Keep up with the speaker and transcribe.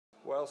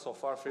Well, so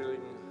far feeling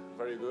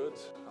very good.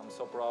 I'm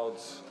so proud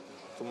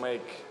to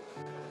make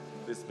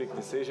this big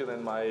decision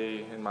in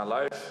my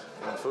life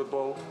in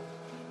football.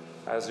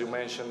 As you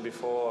mentioned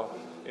before,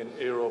 in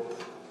Europe,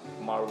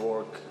 my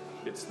work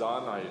it's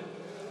done.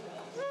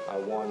 I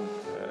won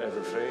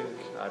everything.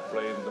 I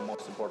play in the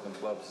most important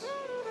clubs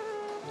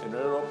in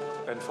Europe,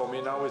 and for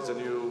me now it's a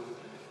new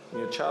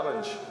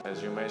challenge,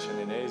 as you mentioned,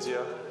 in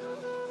Asia.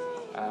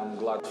 I'm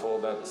glad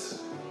for that.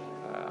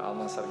 Al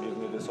Nassr give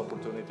me this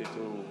opportunity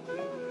to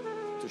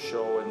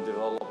show and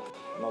develop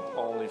not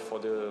only for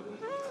the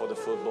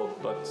football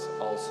but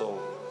also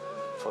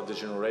for the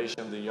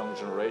generation, the young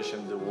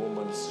generation, the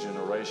women's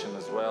generation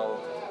as well,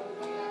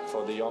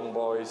 for the young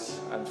boys.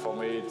 And for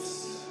me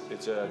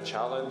it's a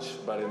challenge,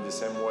 but in the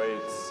same way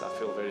I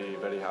feel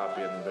very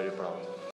happy and very proud.